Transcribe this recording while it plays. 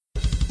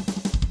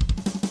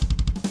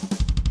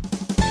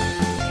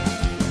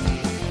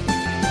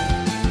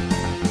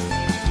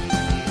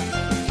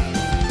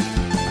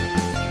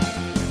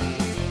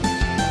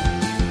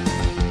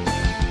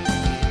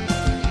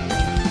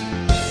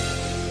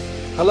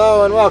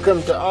Hello and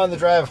welcome to On the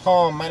Drive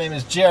Home. My name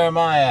is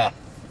Jeremiah.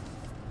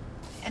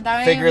 And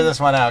I'm... Figure this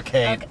one out,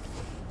 Kate. Okay.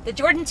 The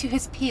Jordan to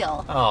his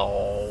peel.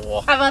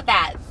 Oh. How about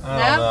that?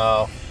 I don't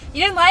know.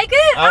 You didn't like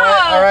it?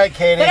 All right,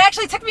 Katie. That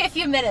actually took me a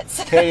few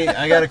minutes. Katie,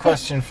 I got a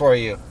question for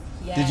you.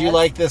 Yes. Did you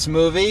like this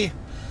movie?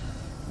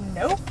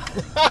 Nope.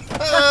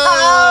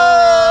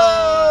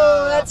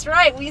 Oh, that's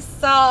right. We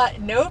saw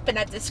Nope, and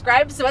that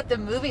describes what the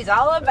movie's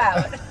all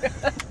about.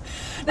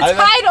 The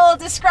title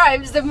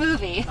describes the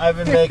movie. I've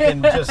been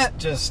making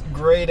just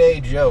grade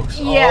A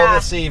jokes all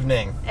this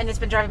evening. And it's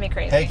been driving me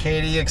crazy. Hey,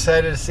 Katie, you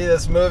excited to see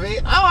this movie?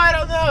 Oh, I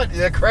don't know.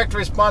 The correct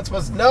response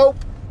was nope.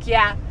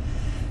 Yeah.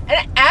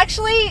 And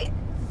actually,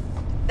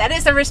 that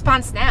is the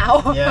response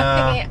now.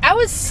 Yeah. I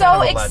was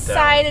so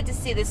excited to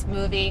see this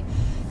movie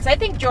because I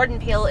think Jordan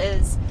Peele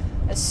is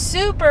a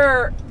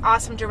super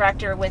awesome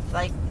director with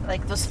like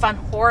those fun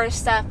horror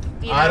stuff.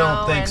 You know, I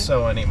don't think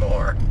so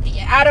anymore.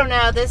 Yeah, I don't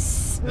know.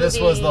 This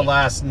was the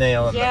last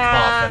nail in the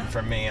coffin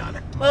for me on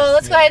it. Well,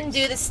 let's go ahead and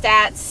do the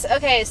stats.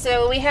 Okay,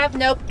 so we have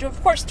Nope,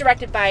 of course,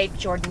 directed by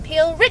Jordan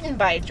Peele, written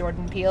by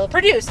Jordan Peele,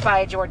 produced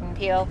by Jordan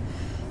Peele,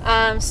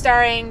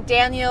 starring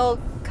Daniel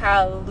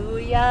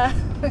Kaluuya,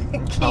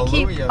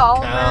 Keke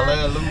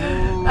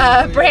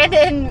Palmer,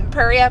 Brandon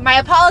Perea. My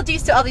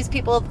apologies to all these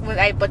people when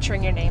I'm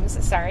butchering your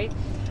names. Sorry.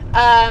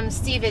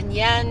 Steven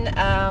Yeun,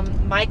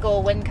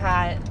 Michael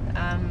Wincott.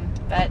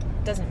 That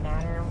doesn't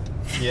matter.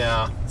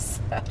 Yeah.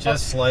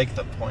 Just like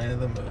the point of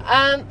the movie.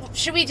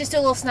 Should we just do a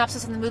little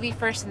synopsis on the movie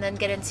first and then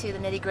get into the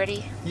nitty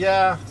gritty?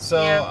 Yeah. So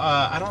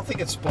I don't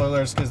think it's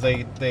spoilers because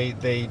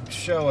they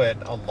show it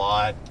a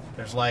lot.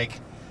 There's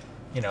this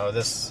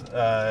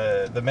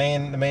the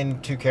main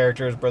two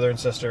characters, brother and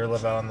sister,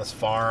 live out on this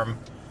farm,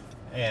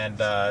 and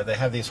they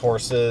have these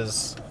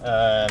horses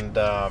and.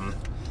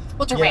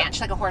 Well, it's a ranch,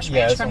 like a horse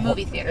ranch from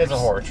movie theaters. It's a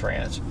horse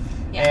ranch.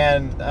 Yeah.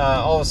 And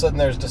all of a sudden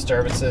there's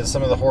disturbances.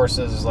 Some of the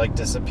horses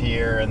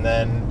disappear, and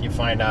then you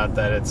find out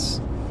that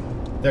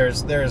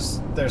there's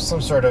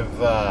some sort of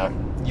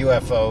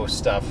UFO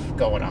stuff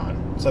going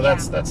on. So I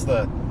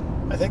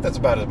think that's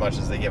about as much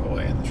as they give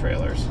away in the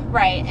trailers.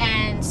 Right.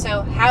 And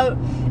so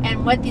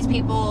what these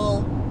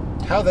people,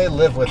 how they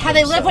live with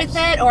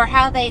it, or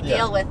how they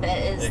deal with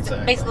it is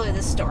basically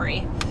the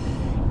story.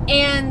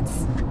 And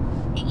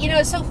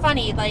it's so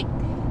funny,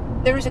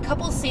 there was a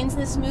couple of scenes in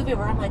this movie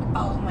where I'm like,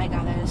 oh my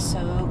god, that is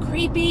so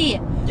creepy.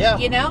 Yeah.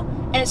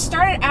 And it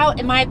started out,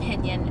 in my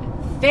opinion,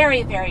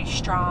 very, very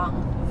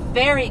strong,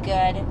 very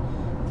good,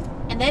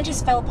 and then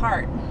just fell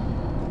apart.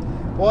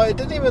 Well, it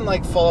didn't even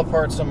fall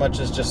apart so much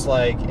as just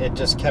it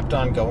just kept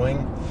on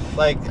going.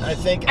 I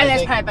think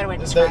that's probably a better way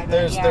to describe it.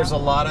 There's a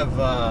lot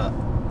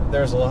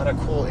of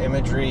cool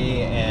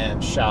imagery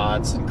and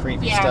shots and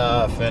creepy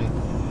stuff and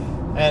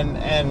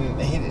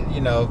he,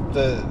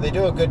 they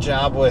do a good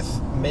job with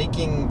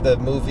making the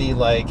movie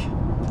like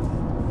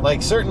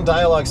certain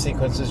dialogue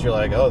sequences. You're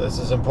like, oh, this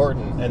is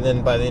important, and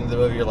then by the end of the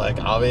movie, you're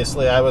like,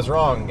 obviously, I was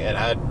wrong. It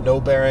had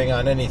no bearing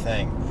on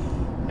anything,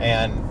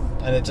 and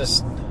it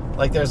just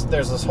there's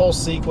this whole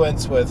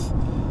sequence with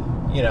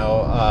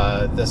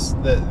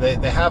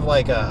they have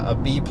a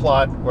B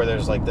plot where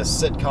there's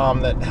this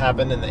sitcom that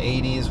happened in the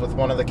 80s with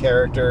one of the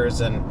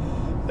characters, and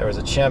there was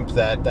a chimp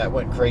that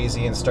went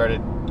crazy and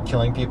started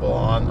killing people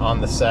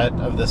on the set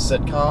of this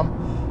sitcom,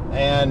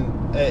 and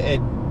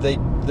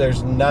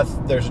there's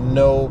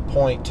no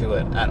point to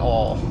it at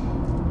all.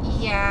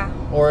 Yeah.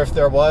 Or if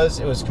there was,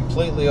 it was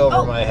completely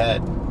over my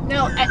head.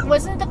 No, it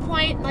wasn't the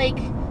point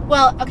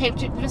well, okay,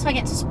 just I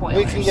get into spoilers.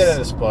 We can get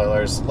into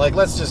spoilers.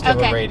 Let's just give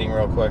a rating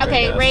real quick.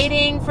 Okay,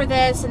 rating for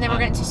this, and then we're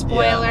getting to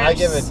spoilers. Yeah, I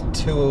give it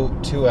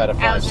 2 out of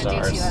 5 stars. I was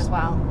going to do 2 as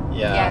well.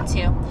 Yeah.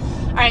 2.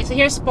 All right, so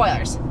here's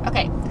spoilers.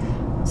 Okay.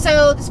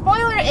 So the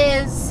spoiler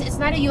is it's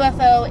not a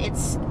UFO,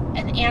 it's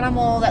an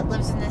animal that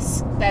lives in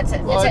this. It's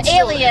an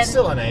alien. It's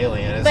still an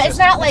alien. It's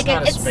not a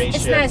spaceship.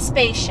 It's not a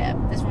spaceship.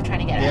 That's what I'm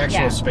trying to get at. The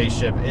actual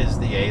spaceship is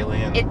the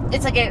alien.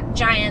 It's like a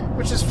giant.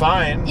 Which is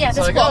fine. Yeah, it's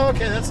cool. Oh,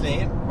 okay, that's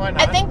neat. Why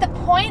not? I think the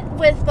point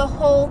with the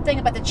whole thing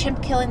about the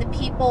chimp killing the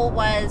people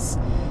was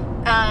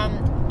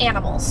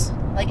animals.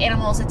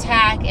 Animals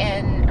attack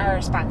and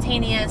are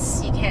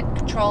spontaneous. You can't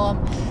control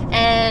them.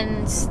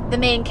 And the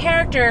main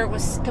character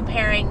was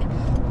comparing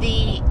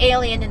the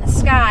alien in the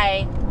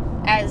sky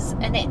as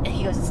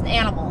he goes, it's an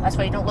animal. That's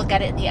why you don't look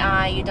at it in the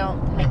eye. You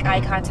don't make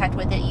eye contact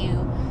with it.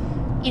 You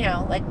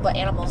what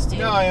animals do.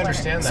 No, I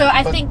understand that. So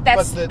I think that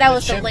was the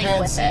link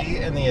with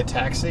it. And the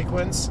attack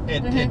sequence,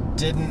 it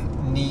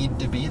didn't need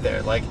to be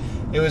there.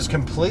 It was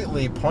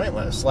completely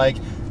pointless.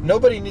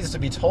 Nobody needs to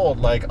be told,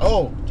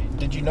 oh,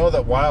 did you know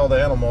that wild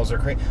animals are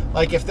crazy?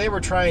 If they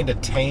were trying to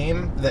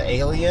tame the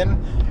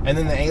alien and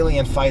then the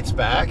alien fights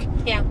back.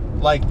 Yeah.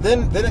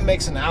 Then it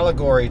makes an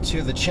allegory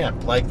to the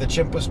chimp. The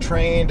chimp was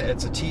trained,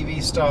 it's a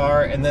TV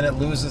star, and then it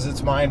loses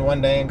its mind one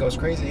day and goes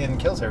crazy and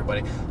kills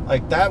everybody.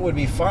 That would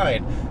be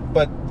fine.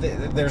 But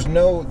there's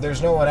no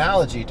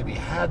analogy to be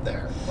had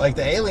there.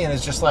 The alien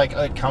is just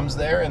it comes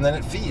there and then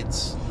it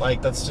feeds.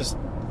 That's just...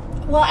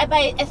 Well, I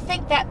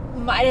think that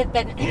might have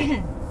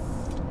been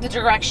the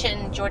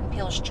direction Jordan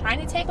Peele is trying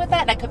to take with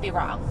that. And I could be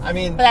wrong. I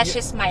mean, but that's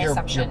just my you're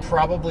assumption. You're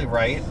probably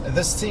right.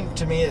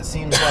 To me, it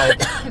seems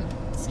like,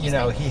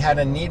 he had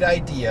a neat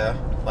idea.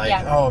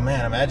 Like, oh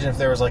man, imagine if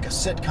there was like a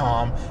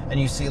sitcom and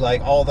you see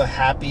like all the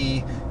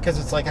happy, because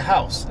it's like a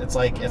house. It's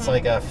like it's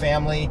like a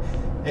family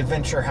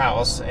adventure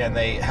house, and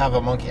they have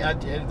a monkey.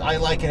 I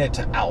liken it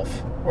to Alf,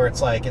 where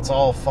it's like it's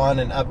all fun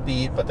and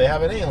upbeat, but they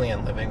have an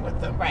alien living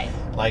with them. Right.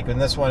 Like in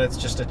this one, it's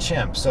just a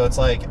chimp. So it's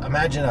like,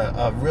 imagine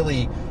a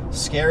really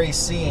scary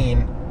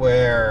scene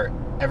where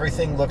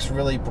everything looks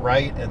really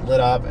bright and lit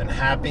up and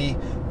happy,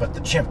 but the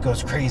chimp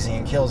goes crazy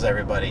and kills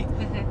everybody.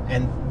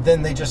 And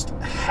then they just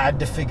had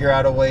to figure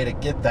out a way to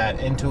get that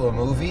into a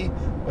movie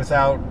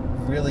without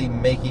really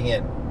making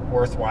it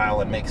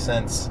worthwhile and make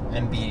sense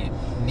and be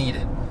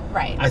needed.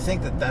 Right. I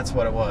think that's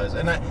what it was.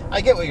 And I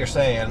get what you're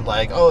saying,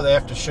 like, oh, they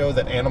have to show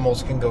that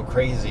animals can go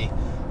crazy.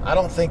 I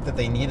don't think that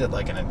they needed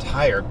like an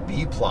entire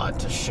B-plot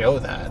to show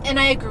that. And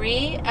I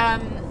agree.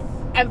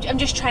 I'm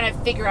just trying to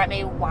figure out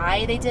maybe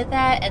why they did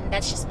that, and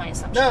that's just my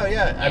assumption. No,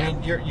 yeah. I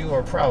mean, you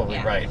are probably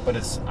right, but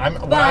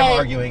what I'm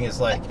arguing is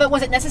like... But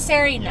was it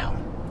necessary? No.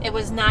 It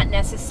was not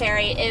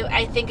necessary.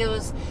 I think it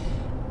was...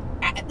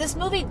 This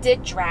movie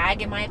did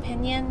drag, in my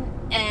opinion,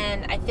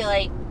 and I feel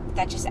like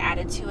that just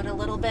added to it a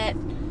little bit.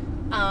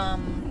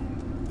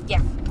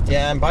 Yeah.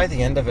 Yeah, and by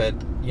the end of it,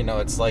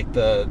 it's like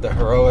the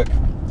heroic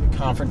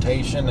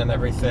confrontation and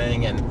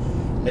everything,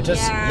 and it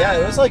just... Yeah,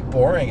 it was like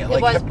boring. It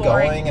like kept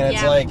going, and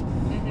it's like...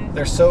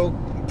 They're so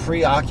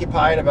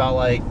preoccupied about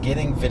like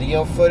getting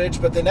video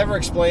footage, but they never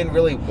explain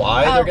really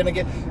why they're going to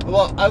get...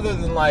 Well, other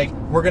than like,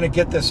 we're going to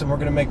get this and we're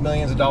going to make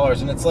millions of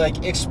dollars. And it's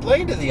like,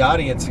 explain to the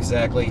audience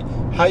exactly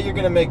how you're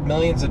going to make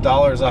millions of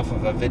dollars off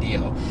of a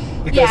video.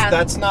 Because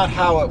that's not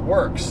how it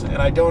works. And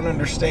I don't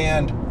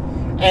understand...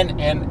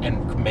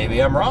 And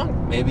maybe I'm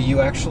wrong. Maybe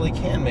you actually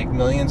can make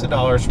millions of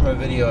dollars from a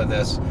video of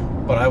this,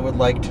 but I would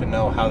like to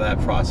know how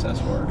that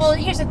process works. Well,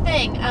 here's the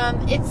thing.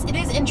 It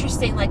is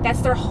interesting. Like,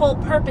 that's their whole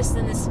purpose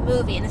in this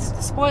movie, and this is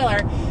the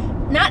spoiler,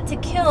 not to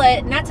kill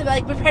it, not to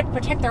like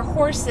protect their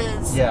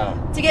horses. Yeah.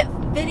 To get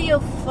video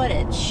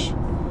footage,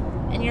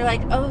 and you're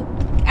like, oh,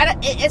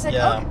 it's like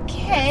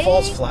okay. It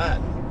falls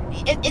flat.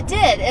 It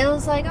did. It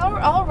was like, oh,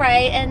 all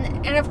right,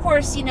 and of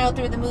course,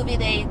 through the movie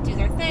they do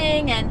their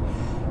thing, and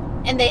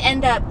they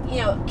end up,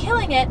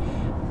 killing it,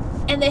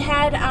 and they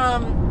had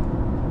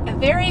a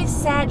very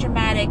sad,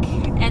 dramatic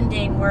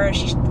ending where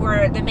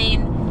the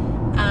main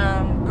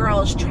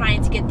girl is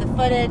trying to get the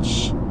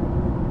footage,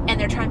 and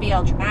they're trying to be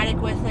all dramatic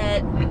with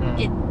it.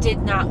 It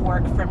did not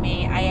work for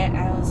me.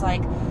 I was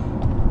like,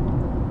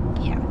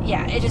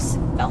 it just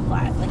fell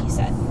flat, like you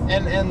said.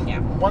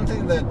 And one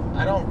thing that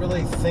I don't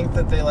really think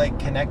that they like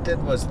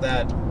connected was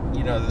that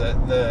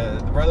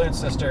the brother and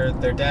sister,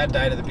 their dad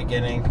died at the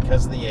beginning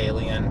because the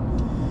alien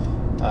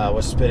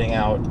was spitting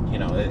out,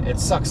 it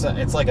sucks up,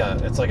 it's like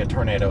a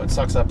tornado. It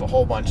sucks up a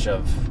whole bunch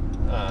of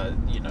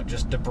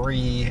just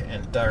debris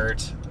and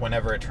dirt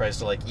whenever it tries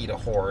to like eat a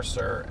horse,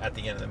 or at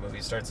the end of the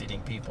movie starts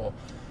eating people.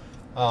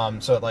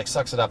 So it like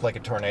sucks it up like a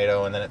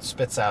tornado, and then it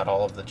spits out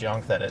all of the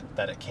junk that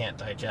it can't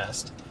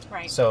digest.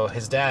 Right. So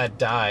his dad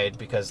died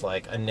because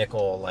like a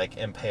nickel like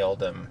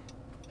impaled him,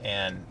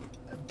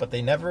 but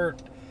they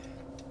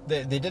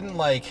didn't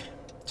like,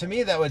 to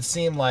me that would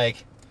seem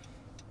like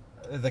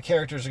the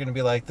characters are going to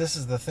be like, this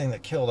is the thing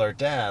that killed our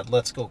dad,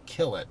 let's go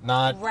kill it.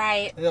 Not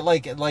right.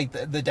 Like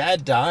the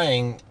dad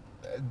dying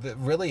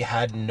really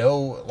had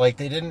no, like,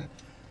 they didn't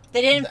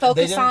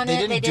focus on it.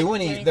 They didn't do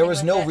any. There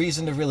was no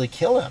reason to really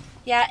kill him.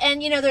 Yeah,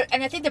 and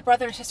and I think the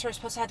brother and sister were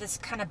supposed to have this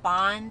kind of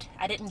bond.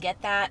 I didn't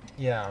get that.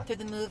 Yeah. Through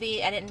the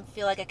movie, I didn't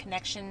feel like a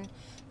connection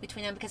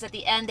between them, because at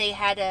the end they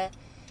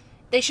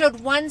showed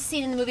one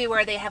scene in the movie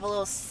where they have a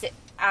little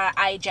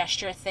eye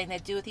gesture thing they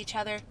do with each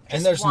other.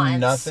 And there's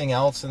nothing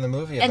else in the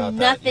movie about that. And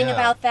nothing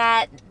about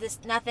that.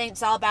 Nothing.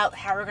 It's all about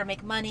how we're gonna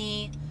make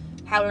money,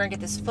 how we're gonna get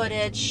this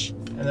footage.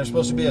 And there's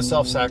supposed to be a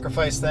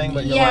self-sacrifice thing,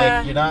 but you're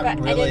not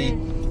really.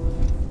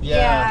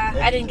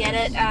 I didn't get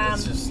it.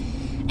 It's just...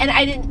 And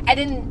I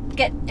didn't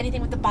get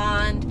anything with the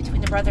bond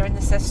between the brother and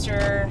the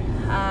sister.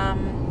 I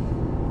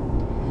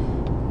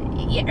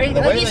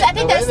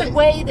think that's the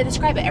way they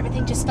describe it.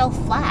 Everything just fell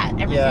flat.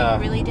 Everything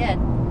really did.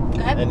 Go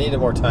ahead. It needed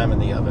more time in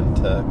the oven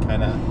to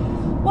kind of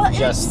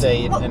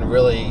gestate and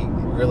really,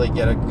 really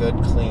get a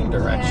good, clean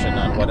direction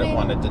on what it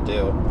wanted to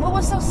do. What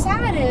was so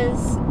sad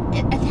is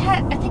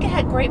I think it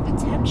had great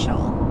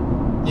potential.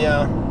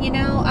 Yeah.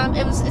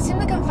 It seemed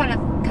like kind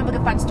of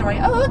a fun story.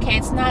 Oh, okay,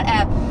 it's not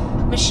a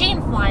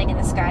machine flying in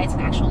the sky, it's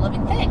an actual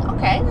living thing.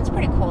 Okay, that's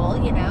pretty cool,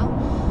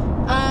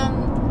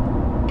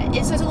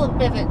 So it's a little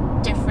bit of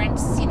a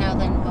difference,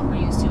 than what we're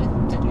used to with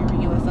your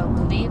UFO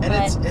movie. And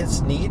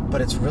it's neat,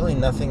 but it's really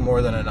nothing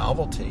more than a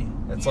novelty.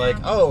 It's like,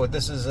 oh,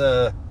 this is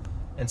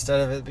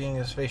instead of it being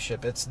a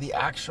spaceship, it's the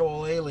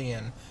actual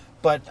alien.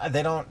 But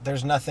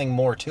there's nothing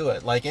more to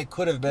it. Like, it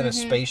could have been a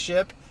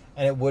spaceship,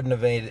 and it wouldn't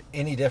have made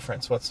any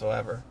difference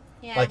whatsoever.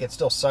 Yeah. Like, it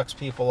still sucks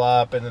people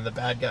up, and then the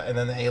bad guy, and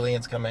then the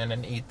aliens come in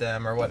and eat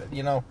them, or what,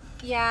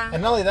 Yeah.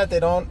 And not only that, they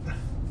don't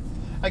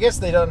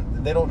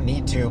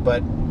need to,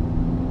 but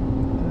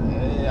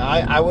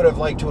I would have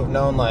liked to have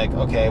known, like,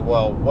 okay,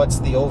 well, what's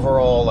the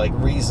overall, like,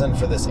 reason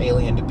for this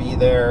alien to be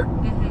there?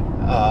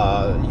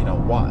 You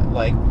know, why?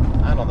 Like,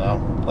 I don't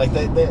know. Like,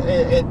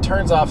 it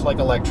turns off, like,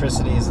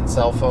 electricities and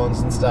cell phones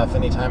and stuff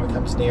anytime it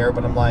comes near,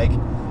 but I'm like,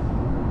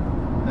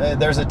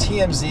 there's a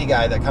TMZ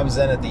guy that comes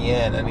in at the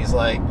end, and he's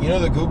like, you know,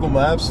 the Google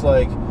Maps,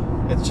 like,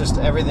 it's just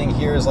everything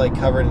here is, like,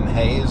 covered in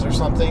haze or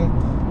something,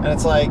 and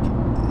it's like,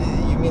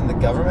 you mean the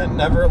government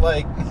never,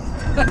 like,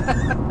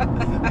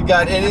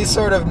 got any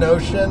sort of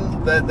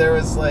notion that there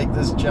was, like,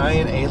 this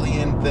giant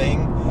alien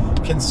thing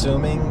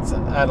consuming?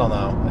 I don't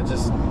know. It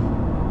just...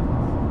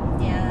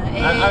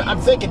 Yeah. I'm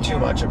thinking too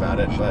much about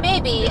it, but...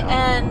 Maybe,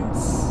 yeah.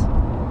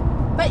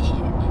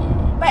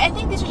 But I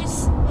think these are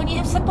just... When you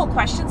have simple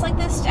questions like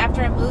this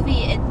after a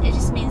movie, it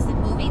just means the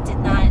movie did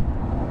not,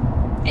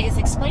 I guess,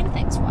 explain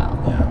things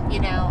well. Yeah. You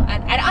know?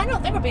 And I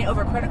don't think we're being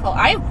overcritical.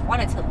 I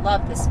wanted to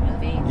love this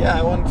movie. Yeah,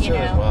 I wanted to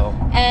as well.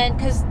 And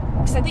because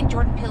I think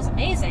Jordan Peele's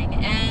amazing,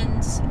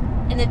 and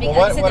in the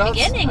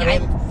beginning, I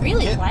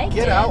really liked it.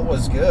 Get Out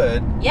was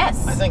good.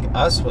 Yes. I think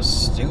Us was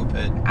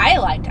stupid. I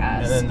liked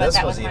Us, and then but this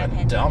that was was my even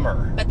opinion.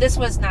 dumber. But this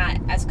was not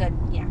as good.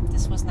 Yeah,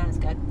 this was not as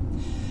good.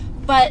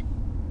 But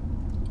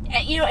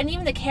you know, and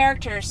even the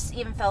characters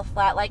even fell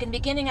flat. Like in the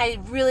beginning, I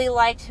really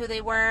liked who they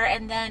were,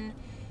 and then,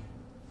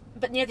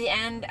 but near the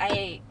end,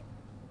 I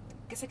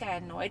guess I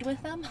got annoyed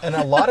with them. And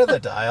a lot of the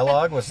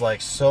dialogue was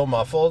like so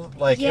muffled.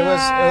 Like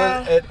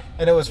Yeah.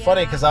 it was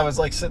funny because I was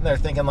like sitting there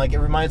thinking, like, it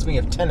reminds me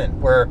of Tenet,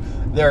 where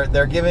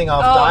they're giving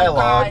off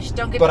dialogue, gosh,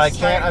 don't get but me I can't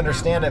started.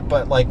 understand it.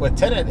 But like with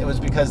Tenet, it was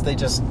because they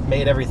just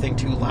made everything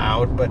too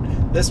loud. But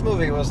this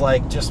movie was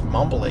like just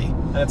mumbly,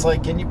 and it's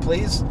like, can you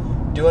please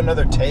do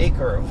another take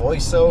or a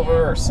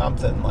voiceover or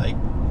something? Like,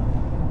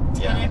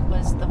 Tenet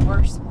was the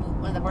worst,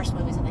 one of the worst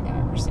movies I think I've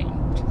ever seen.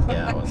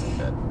 Yeah, it wasn't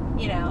good.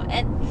 You know,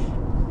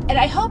 and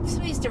I hope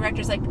some of these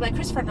directors, like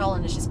Christopher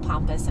Nolan, is just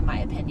pompous in my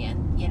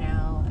opinion. You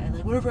know, and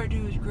like, whatever I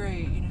do is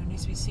great. You know, it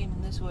needs to be seen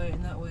in this way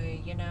and that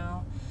way. You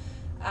know.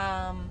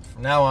 From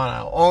now on,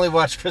 I'll only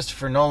watch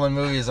Christopher Nolan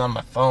movies on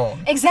my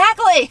phone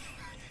Exactly.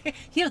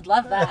 He would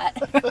love that.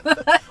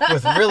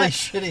 with really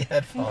shitty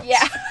headphones.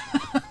 Yeah.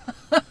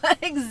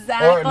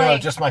 Exactly. Or no,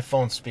 just my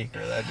phone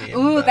speaker. That'd be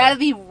even better. That'd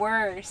be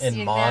worse. In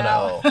you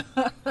mono.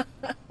 know?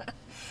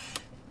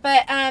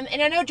 But and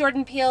I know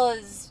Jordan Peele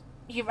is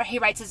he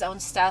writes his own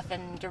stuff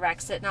and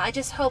directs it. Now I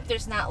just hope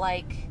there's not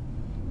like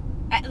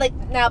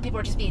now people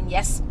are just being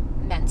yes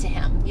men to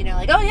him. You know,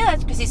 like, oh yeah,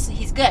 that's because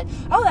he's good.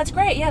 Oh, that's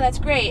great. Yeah, that's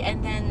great.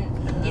 And then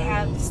you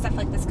have stuff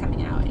like this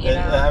coming out. You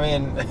know. I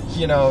mean,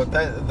 you know,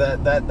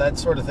 that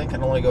sort of thing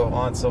can only go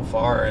on so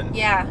far. And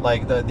yeah.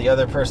 Like the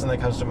other person that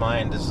comes to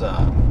mind is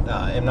M.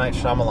 Night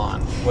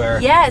Shyamalan,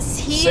 where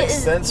Sixth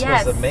Sense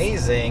was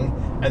amazing,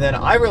 and then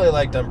I really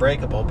liked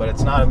Unbreakable, but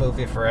it's not a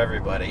movie for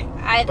everybody.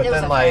 But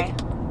then like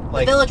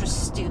The Village was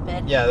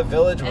stupid. Yeah, The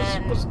Village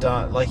was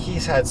done. Like,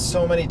 he's had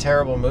so many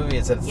terrible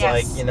movies that it's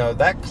like, you know,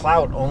 that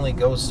clout only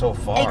goes so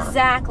far.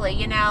 Exactly,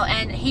 you know,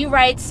 and he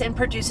writes and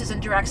produces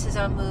and directs his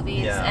own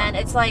movies, and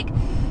it's like,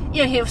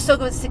 you know, he was so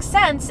good with Sixth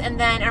Sense, and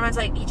then everyone's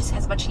like, he just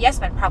has a bunch of yes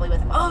men probably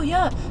with him. Oh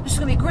yeah, this is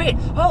gonna be great.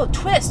 Oh,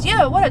 twist,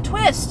 yeah, what a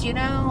twist, you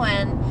know.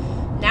 And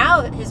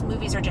now his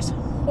movies are just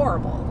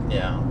horrible.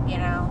 Yeah. You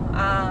know,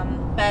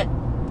 but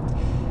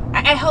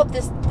I hope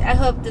this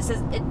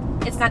is it.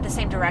 It's not the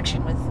same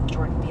direction with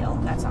Jordan Peele.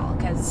 That's all,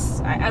 because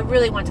I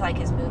really want to like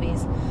his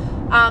movies.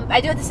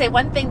 I do have to say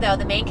one thing though.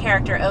 The main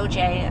character,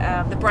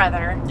 OJ, the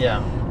brother.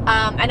 Yeah.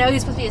 I know he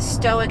was supposed to be a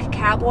stoic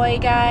cowboy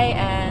guy,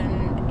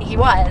 and he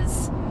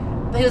was,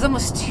 but he was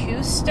almost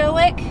too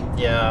stoic.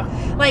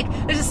 Yeah. Like,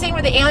 there's a scene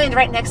where the alien's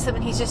right next to him,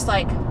 and he's just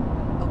like,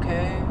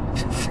 okay.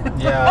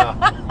 Yeah.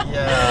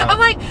 Yeah. I'm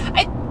like,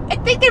 I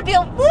think there'd be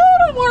a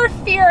little more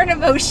fear and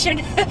emotion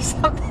if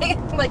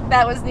something like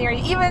that was near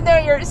you, even though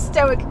you're a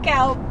stoic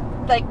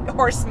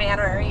horseman,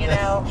 or, you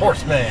know.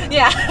 Horseman.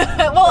 Yeah.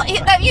 Well, you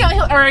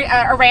know, or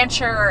a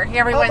rancher, or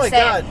however you want to say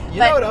it. Oh my God. You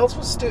know what else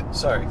was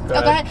Sorry. Go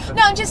ahead.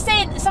 No, I'm just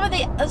saying, just a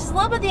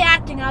little bit of the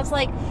acting, I was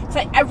like,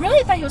 I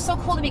really thought he was so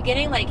cool in the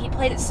beginning. Like, he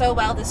played it so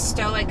well, this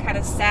stoic, kind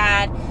of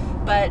sad,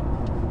 but,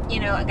 you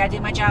know, I gotta do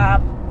my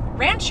job,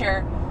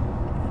 rancher.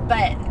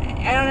 But,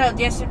 I don't know,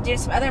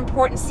 there's some other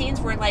important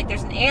scenes where, like,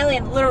 there's an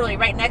alien literally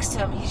right next to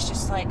him. He's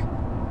just like,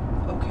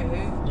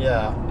 okay.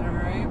 Yeah. All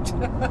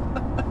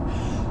right.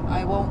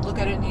 I won't look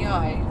at it in the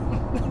eye.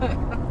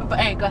 But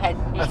hey, go ahead.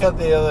 I thought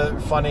the other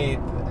funny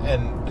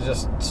and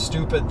just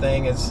stupid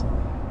thing is,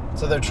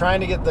 so they're trying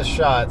to get the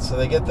shot, so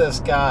they get this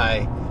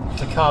guy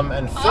to come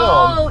and film.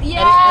 Oh,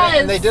 yes!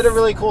 And they did a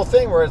really cool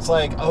thing where it's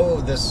like, oh,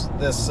 this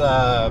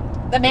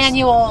the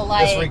manual,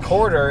 this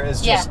recorder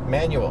is just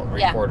manual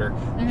recorder. Yeah.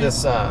 Mm-hmm.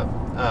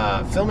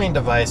 This filming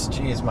device,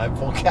 geez, my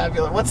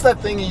vocabulary. What's that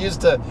thing you use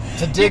to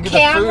dig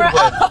the food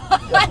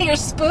with? Your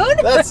spoon?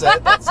 That's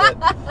it.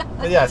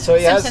 But yeah, so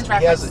he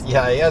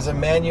has a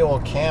manual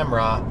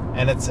camera,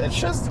 and it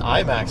shows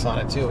IMAX on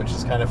it too, which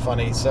is kind of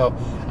funny. So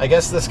I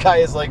guess this guy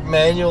is like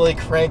manually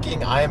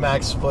cranking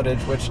IMAX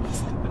footage, which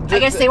I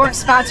guess they weren't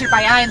sponsored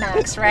by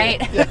IMAX,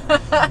 right?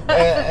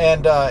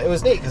 and it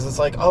was neat because it's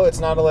like, oh, it's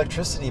not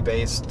electricity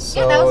based,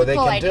 so that was a they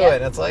cool can do idea. it.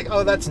 And it's like,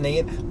 oh, that's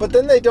neat. But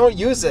then they don't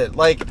use it.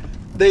 Like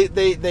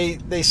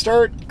they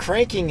start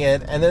cranking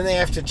it, and then they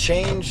have to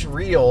change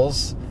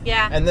reels.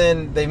 Yeah. And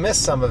then they miss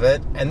some of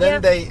it, and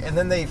then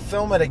Yeah. they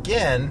film it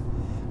again.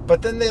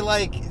 But then they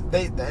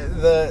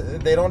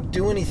don't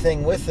do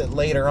anything with it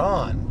later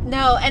on.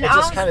 No, and it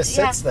just kind of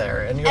sits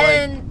there, and you're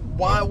like,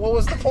 why? What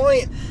was the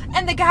point?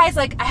 And the guy's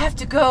like, I have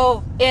to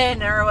go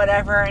in or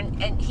whatever,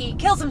 and he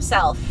kills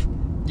himself.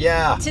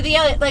 Yeah. To the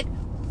alien, like,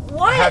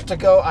 what?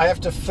 I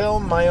have to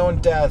film my own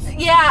death.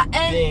 Yeah,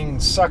 and being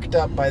sucked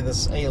up by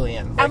this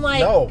alien. I'm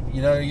like, no,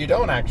 you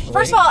don't actually.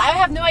 First of all, I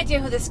have no idea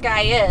who this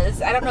guy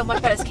is. I don't know much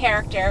about his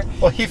character.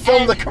 Well, he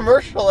filmed the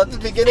commercial at the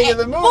beginning of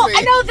the movie. Well,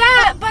 I know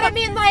that, but I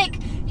mean,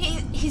 like,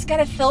 he's got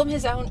to film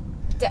his own.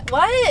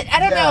 What? I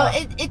don't know.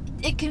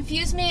 It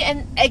confused me,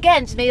 and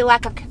again, maybe a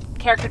lack of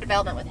character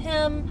development with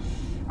him,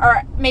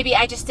 or maybe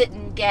I just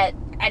didn't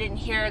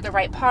hear the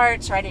right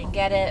parts, or I didn't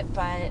get it.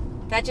 But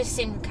that just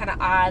seemed kind of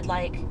odd,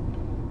 like,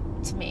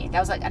 to me. That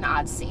was like an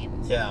odd scene.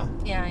 Yeah.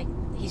 Yeah,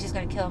 he's just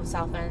gonna kill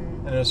himself,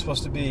 and it was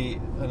supposed to be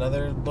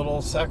another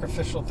little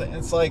sacrificial thing.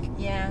 It's like,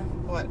 yeah,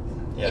 what?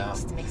 Yeah. It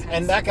just makes sense.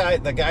 And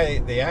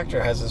the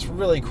actor has this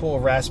really cool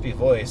raspy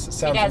voice. It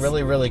sounds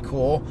really, really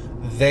cool.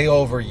 They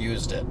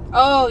overused it.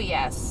 Oh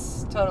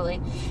yes,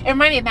 totally. It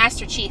reminded me of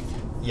Master Chief.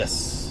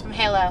 Yes. From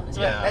Halo.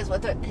 Is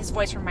what his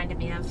voice reminded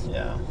me of.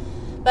 Yeah.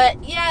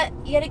 But yeah,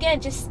 yet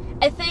again,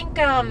 I think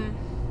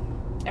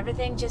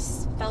everything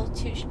just fell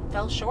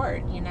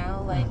short,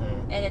 like,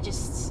 and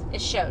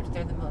it showed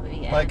through the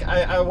movie. And like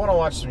I want to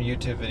watch some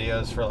YouTube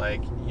videos for,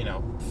 like,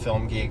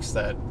 film geeks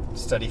that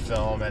study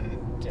film, and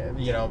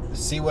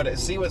see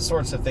what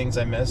sorts of things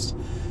I missed.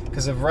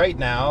 Because of right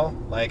now,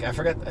 like, I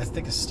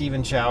think it's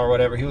Stephen Chow or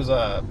whatever. He was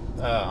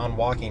on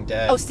Walking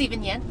Dead. Oh,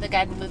 Stephen Yen, the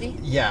guy in the movie.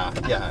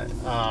 Yeah.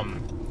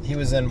 He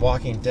was in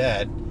Walking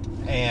Dead,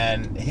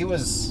 and he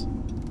was.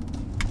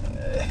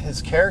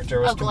 His character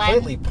was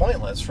completely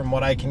pointless, from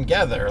what I can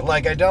gather.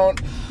 Like, I don't.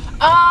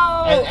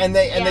 Oh. And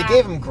they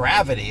gave him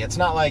gravity. It's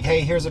not like,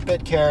 hey, here's a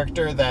bit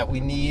character that we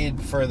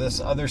need for this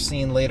other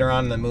scene later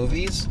on in the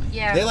movies.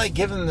 Yeah. They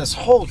give him this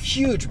whole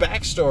huge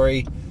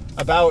backstory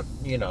about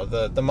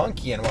the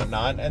monkey and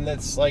whatnot, and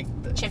it's like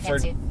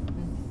chimpanzee.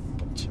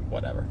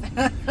 Whatever.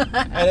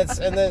 and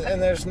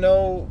there's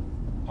no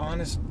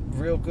honest,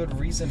 real good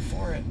reason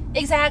for it.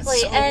 Exactly.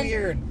 It's so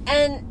weird.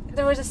 And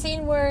there was a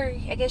scene where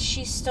I guess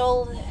she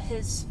stole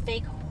his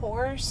fake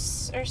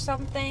horse or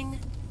something.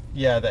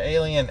 Yeah, the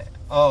alien.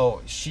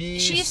 Oh, she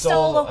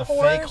stole a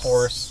fake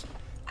horse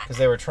because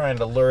they were trying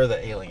to lure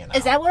the alien out.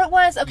 Is that what it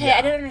was? Okay, yeah.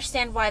 I didn't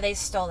understand why they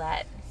stole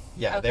that.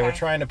 Yeah, okay. They were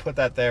trying to put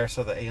that there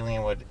so the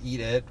alien would eat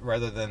it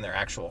rather than their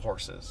actual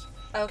horses.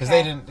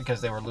 Okay.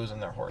 Because they were losing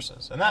their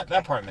horses, and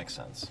that part makes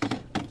sense.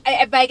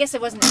 But I guess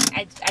it wasn't.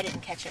 I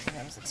didn't catch it when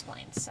it was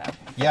explained. So.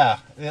 Yeah.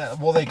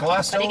 Well, they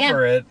glossed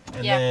over it,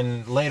 and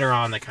then later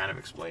on they kind of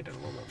explained it a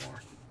little bit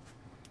more.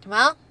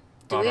 Well,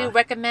 do we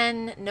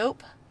recommend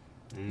Nope?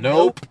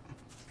 Nope.